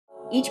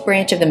Each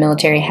branch of the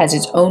military has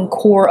its own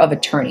corps of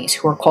attorneys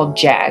who are called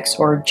JAGs,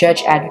 or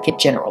Judge Advocate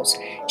Generals.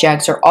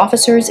 JAGs are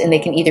officers and they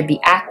can either be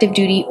active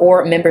duty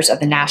or members of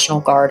the National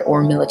Guard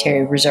or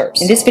military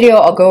reserves. In this video,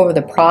 I'll go over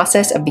the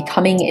process of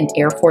becoming an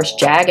Air Force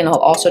JAG, and I'll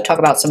also talk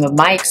about some of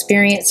my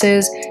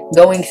experiences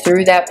going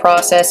through that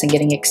process and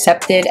getting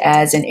accepted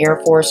as an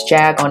Air Force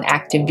JAG on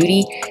active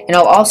duty. And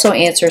I'll also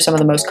answer some of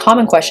the most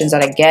common questions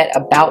that I get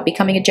about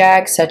becoming a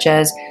JAG, such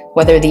as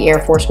whether the Air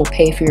Force will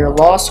pay for your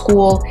law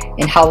school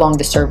and how long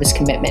the service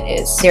commitment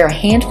is. There are a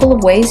handful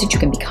of ways that you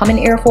can become an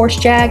Air Force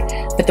JAG,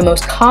 but the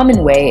most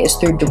common way is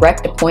through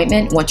direct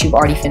appointment once you've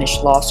already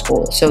finished law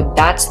school. So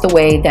that's the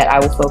way that I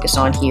will focus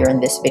on here in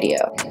this video.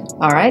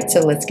 All right,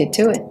 so let's get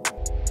to it.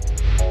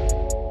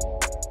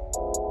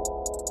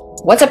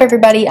 What's up,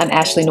 everybody? I'm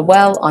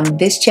Noelle. On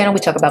this channel, we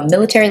talk about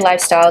military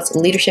lifestyles,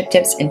 leadership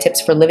tips, and tips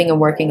for living and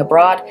working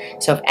abroad.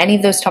 So if any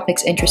of those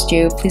topics interest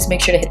you, please make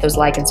sure to hit those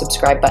like and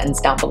subscribe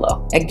buttons down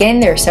below. Again,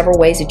 there are several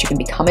ways that you can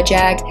become a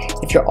JAG.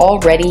 If you're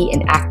already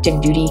an active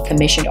duty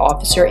commissioned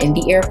officer in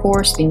the Air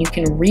Force, then you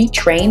can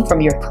retrain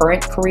from your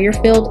current career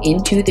field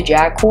into the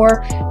JAG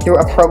Corps through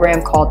a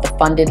program called the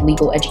Funded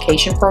Legal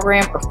Education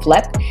Program, or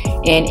FLEP.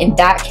 And in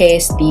that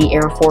case, the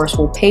Air Force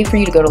will pay for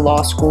you to go to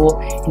law school,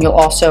 and you'll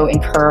also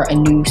incur a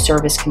new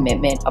service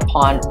commitment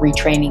upon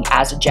retraining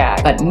as a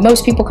JAG. But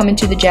most people come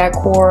into the JAG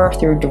Corps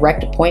through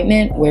direct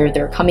appointment, where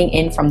they're coming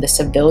in from the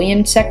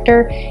civilian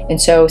sector. And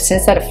so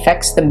since that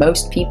affects the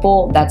most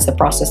people, that's the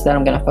process that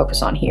I'm going to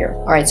focus on here.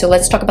 All right, so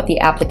let's talk about the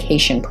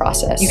application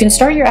process. You can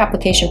start your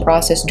application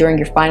process during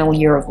your final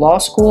year of law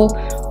school,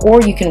 or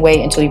you can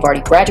wait until you've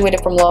already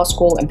graduated from law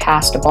school and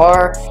passed a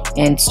bar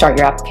and start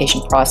your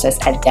application process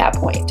at that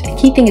point. The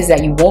key thing is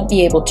that you won't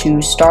be able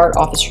to start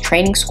officer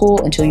training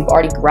school until you've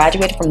already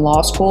graduated from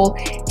law school,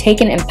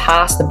 taken and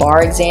passed the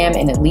bar exam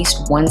in at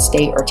least one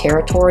state or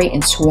territory,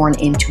 and sworn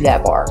into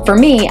that bar. For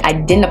me, I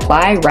didn't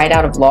apply right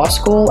out of law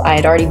school. I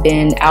had already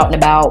been out and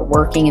about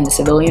working in the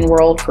civilian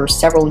world for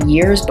several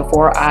years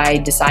before I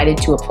decided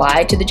to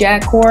apply to the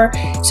JAG Corps.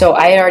 So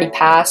I had already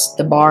passed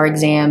the bar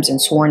exams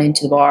and sworn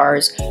into the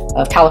bars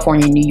of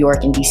California, New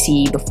York, and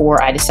DC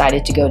before I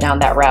decided to go down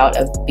that route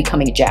of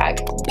becoming a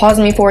JAG. Pause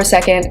me for a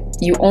second.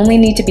 You only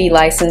need to be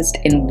licensed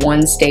in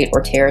one state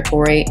or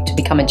territory to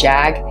become a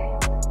JAG.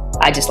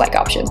 I just like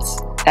options,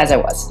 as I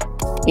was.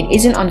 It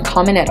isn't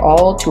uncommon at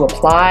all to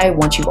apply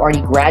once you've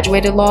already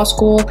graduated law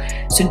school,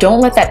 so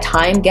don't let that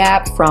time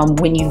gap from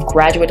when you've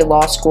graduated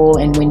law school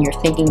and when you're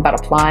thinking about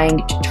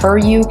applying deter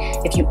you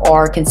if you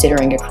are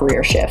considering a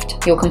career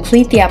shift. You'll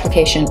complete the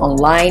application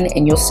online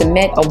and you'll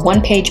submit a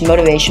one-page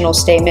motivational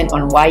statement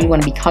on why you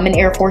want to become an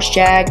Air Force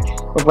JAG,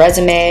 a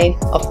resume,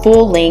 a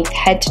full-length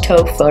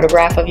head-to-toe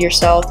photograph of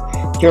yourself,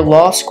 your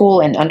law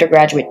school and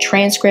undergraduate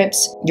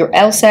transcripts, your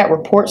LSAT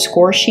report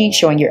score sheet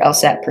showing your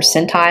LSAT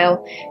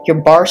percentile, your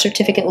bar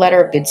certificate letter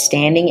of good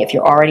standing if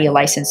you're already a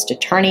licensed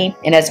attorney,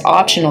 and as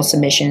optional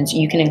submissions,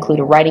 you can include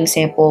a writing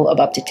sample of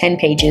up to 10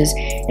 pages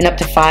and up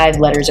to 5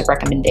 letters of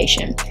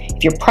recommendation.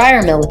 If you're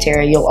prior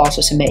military, you'll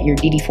also submit your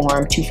DD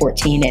Form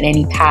 214 and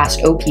any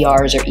past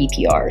OPRs or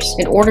EPRs.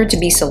 In order to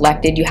be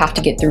selected, you have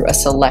to get through a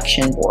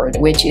selection board,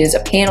 which is a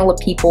panel of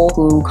people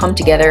who come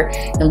together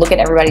and look at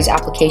everybody's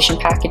application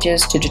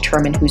packages to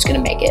determine who's going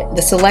to make it.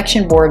 The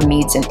selection board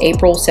meets in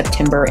April,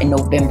 September, and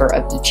November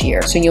of each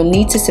year. So you'll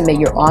need to submit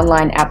your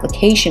online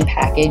application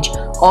package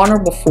on or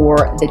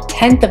before the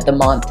 10th of the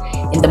month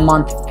in the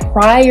month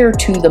prior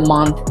to the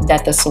month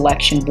that the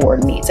selection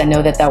board meets. I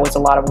know that that was a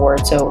lot of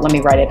words, so let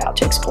me write it out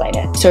to explain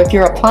it. So if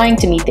you're applying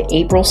to meet the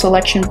April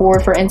selection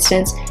board, for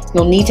instance,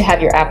 you'll need to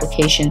have your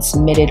application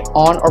submitted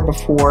on or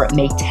before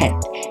May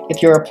 10th.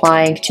 If you're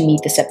applying to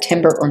meet the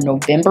September or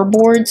November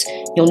boards,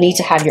 you'll need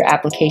to have your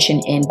application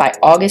in by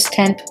August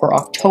 10th or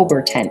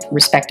October 10th,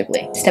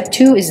 respectively. Step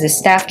 2 is the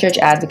Staff Judge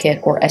Advocate,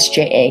 or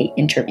SJA,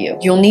 interview.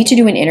 You'll need to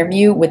do an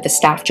interview with the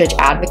Staff Judge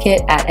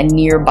Advocate at a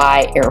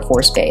nearby Air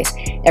Force base.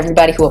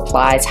 Everybody who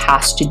applies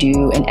has to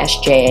do an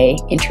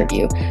SJA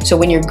interview. So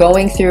when you're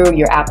going through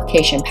your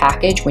application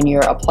package, when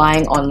you're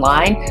applying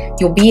online,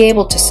 you'll be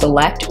able to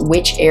select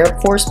which Air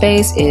Force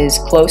base is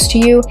close to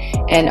you,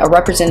 and a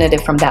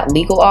representative from that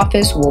legal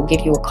office will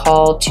give you a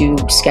call to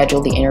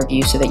schedule the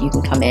interview so that you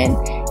can come in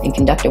and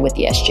conduct it with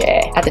the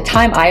SJA. At the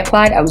time I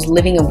applied, I was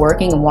living and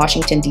working in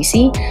Washington,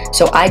 DC,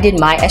 so I did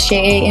my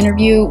SJA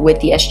interview with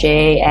the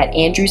SJA at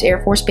Andrews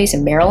Air Force Base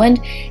in Maryland.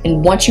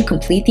 And once you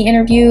complete the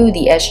interview,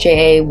 the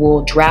SJA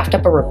will draft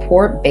up a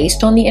report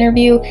based on the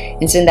interview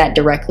and send that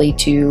directly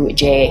to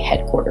JA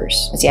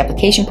headquarters. Once the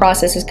application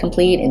process is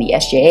complete and the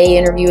SJA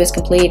interview is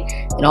complete,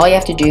 then all you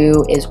have to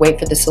do is wait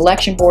for the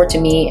selection board to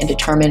meet and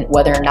determine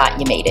whether or not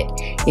you made it.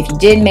 If you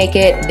did make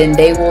it, then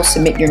they will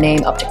submit your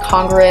name up to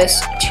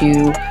Congress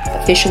to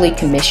officially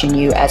commission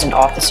you as an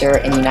officer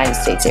in the United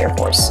States Air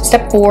Force.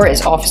 Step 4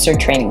 is Officer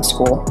Training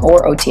School,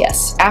 or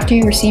OTS. After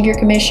you receive your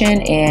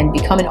commission and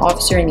become an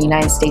officer in the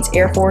United States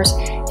Air Force,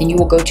 Then you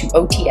will go to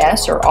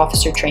OTS, or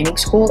Officer Training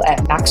School,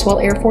 at Maxwell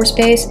Air Force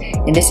Base.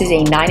 And this is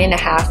a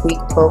 9.5-week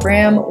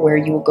program where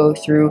you will go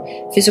through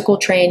physical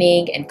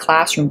training and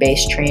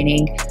classroom-based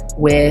training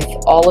with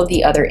all of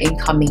the other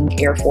incoming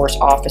Air Force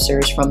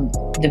officers from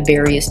the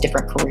various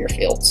different career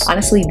fields.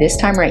 Honestly, this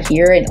time right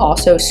here, and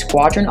also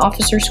Squadron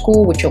Officer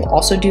School, which you'll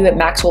also do at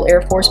Maxwell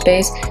Air Force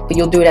Base, but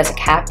you'll do it as a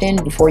captain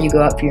before you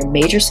go up for your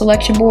major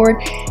selection board.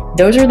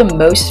 Those are the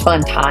most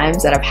fun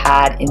times that I've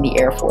had in the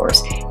Air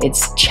Force.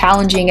 It's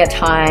challenging at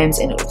times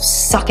and it'll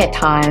suck at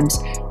times,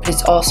 but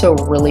it's also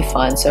really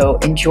fun. So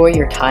enjoy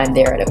your time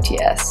there at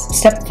OTS.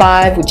 Step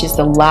 5, which is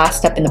the last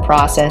step in the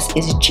process,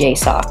 is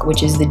JSOC,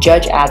 which is the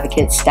Judge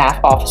Advocate Staff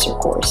Officer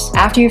course.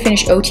 After you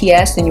finish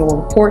OTS, then you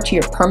will report to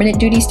your permanent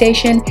duty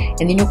station,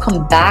 and then you'll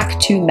come back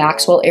to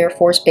Maxwell Air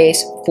Force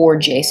Base for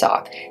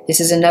JSOC. This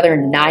is another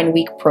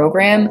 9-week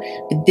program,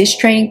 but this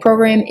training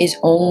program is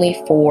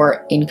only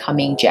for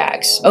incoming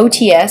JAGs.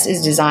 OTS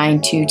is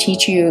designed to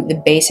teach you the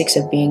basics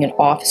of being an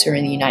officer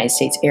in the United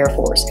States Air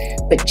Force,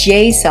 but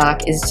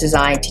JSOC is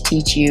designed to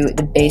teach you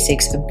the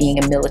basics of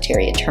being a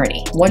military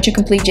attorney. Once you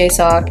complete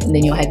JSOC, and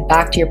then you'll head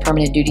back to your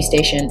permanent duty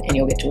station and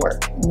you'll get to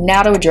work.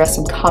 Now to address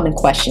some common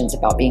questions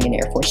about being an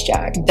Air Force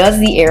JAG. Does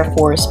the Air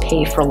Force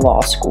pay for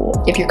law school?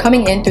 If you're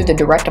coming in through the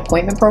direct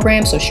appointment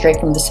program, so straight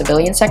from the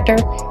civilian sector,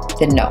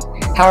 then no.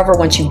 However,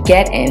 once you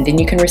get in, then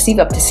you can receive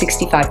up to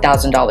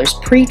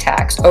 $65,000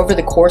 pre-tax over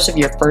the course of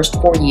your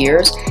first 4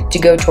 years to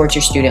go towards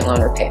your student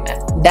loan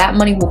repayment. That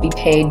money will be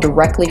paid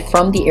directly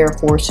from the Air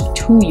Force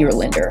to your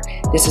lender.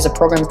 This is a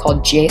program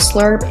called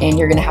JSLRP, and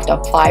you're going to have to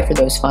apply for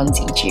those funds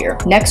each year.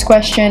 Next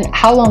question,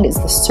 how long is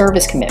the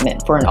service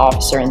commitment for an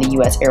officer in the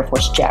U.S. Air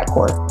Force JAG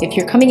Corps? If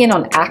you're coming in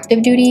on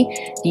active duty,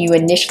 you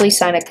initially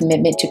sign a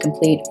commitment to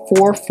complete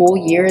 4 full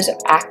years of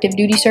active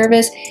duty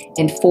service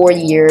and 4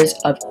 years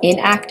of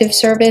inactive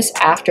service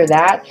after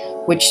that,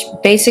 which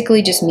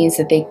basically just means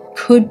that they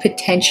could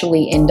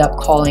potentially end up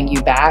calling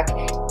you back.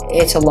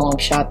 It's a long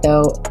shot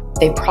though.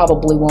 They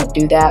probably won't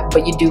do that,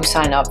 but you do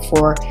sign up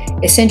for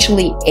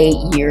essentially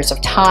 8 years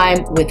of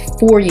time, with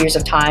 4 years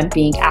of time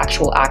being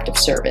actual active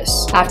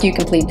service. After you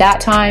complete that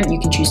time, you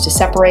can choose to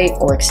separate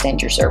or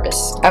extend your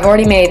service. I've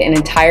already made an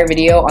entire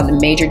video on the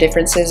major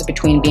differences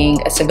between being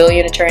a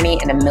civilian attorney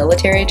and a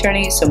military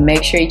attorney, so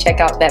make sure you check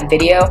out that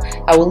video.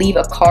 I will leave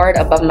a card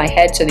above my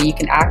head so that you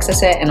can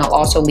access it, and I'll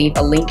also leave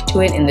a link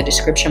to it in the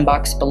description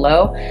box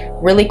below.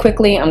 Really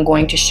quickly, I'm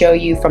going to show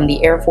you from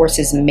the Air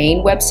Force's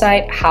main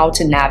website how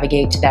to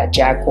navigate to that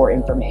JAG Corps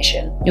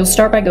information. You'll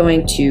start by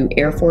going to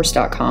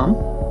airforce.com,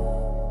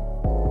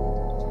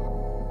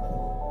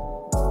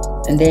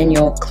 and then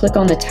you'll click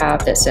on the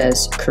tab that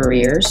says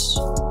Careers,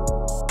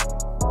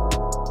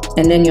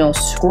 and then you'll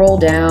scroll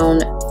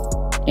down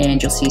and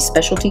you'll see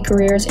Specialty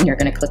Careers, and you're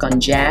going to click on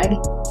JAG,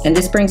 and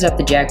this brings up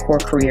the JAG Corps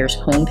Careers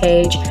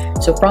homepage.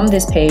 So from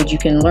this page, you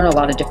can learn a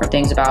lot of different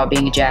things about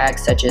being a JAG,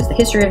 such as the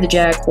history of the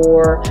JAG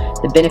Corps,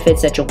 the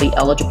benefits that you'll be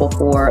eligible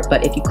for.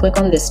 But if you click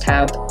on this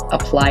tab,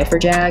 Apply for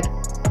JAG,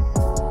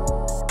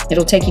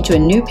 it'll take you to a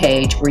new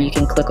page where you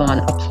can click on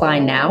Apply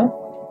Now.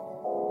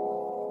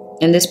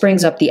 And this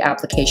brings up the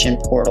application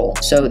portal.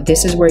 So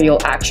this is where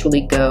you'll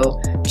actually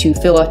go to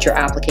fill out your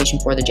application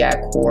for the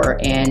JAG Corps.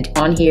 And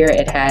on here,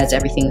 it has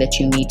everything that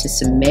you need to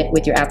submit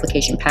with your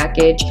application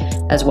package,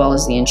 as well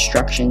as the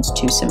instructions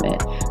to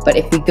submit. But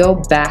if we go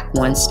back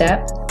one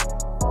step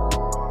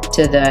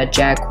to the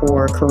JAG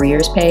Corps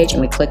Careers page,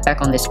 and we click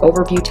back on this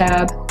Overview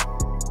tab,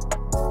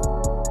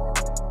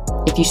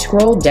 if you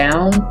scroll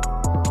down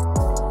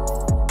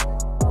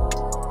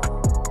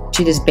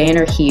to this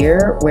banner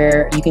here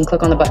where you can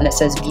click on the button that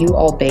says View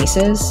All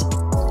Bases,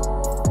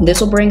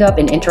 this will bring up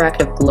an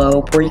interactive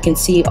globe where you can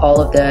see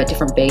all of the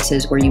different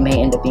bases where you may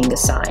end up being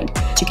assigned.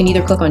 So you can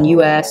either click on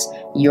US,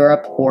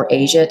 Europe, or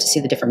Asia to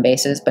see the different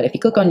bases, but if you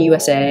click on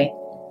USA,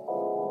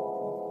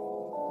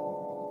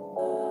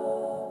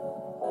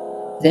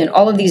 then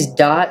all of these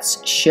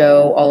dots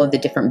show all of the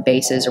different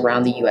bases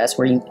around the US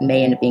where you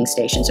may end up being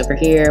stationed. So for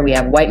here, we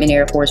have Whiteman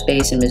Air Force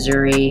Base in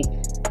Missouri.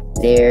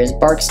 There's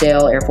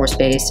Barksdale Air Force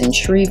Base in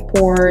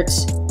Shreveport.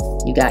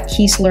 You got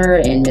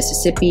Keesler in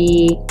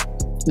Mississippi,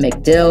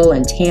 MacDill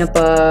and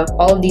Tampa.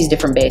 All of these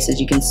different bases,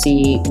 you can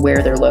see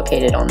where they're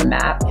located on the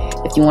map.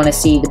 If you want to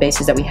see the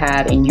bases that we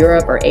have in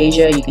Europe or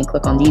Asia, you can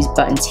click on these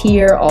buttons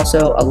here.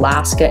 Also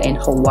Alaska and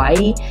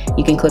Hawaii,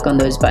 you can click on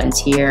those buttons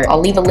here. I'll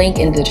leave a link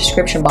in the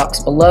description box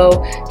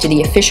below to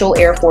the official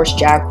Air Force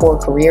JAG Corps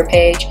career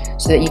page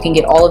so that you can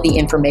get all of the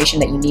information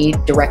that you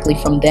need directly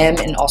from them,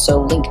 and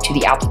also link to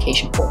the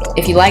application portal.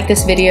 If you like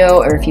this video,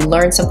 or if you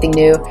learned something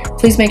new,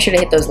 please make sure to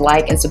hit those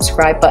like and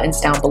subscribe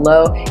buttons down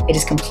below. It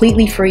is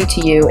completely free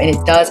to you, and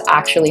it does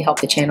actually help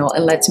the channel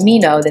and lets me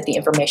know that the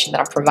information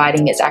that I'm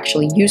providing is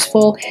actually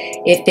useful.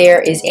 If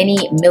there is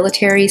any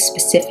military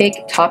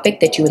specific topic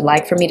that you would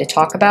like for me to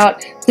talk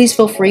about, please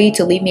feel free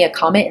to leave me a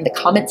comment in the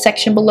comment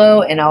section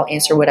below, and I'll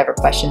answer whatever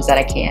questions that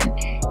I can.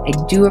 I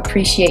do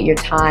appreciate your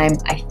time.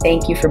 I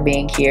thank you for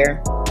being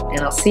here, and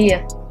I'll see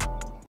you.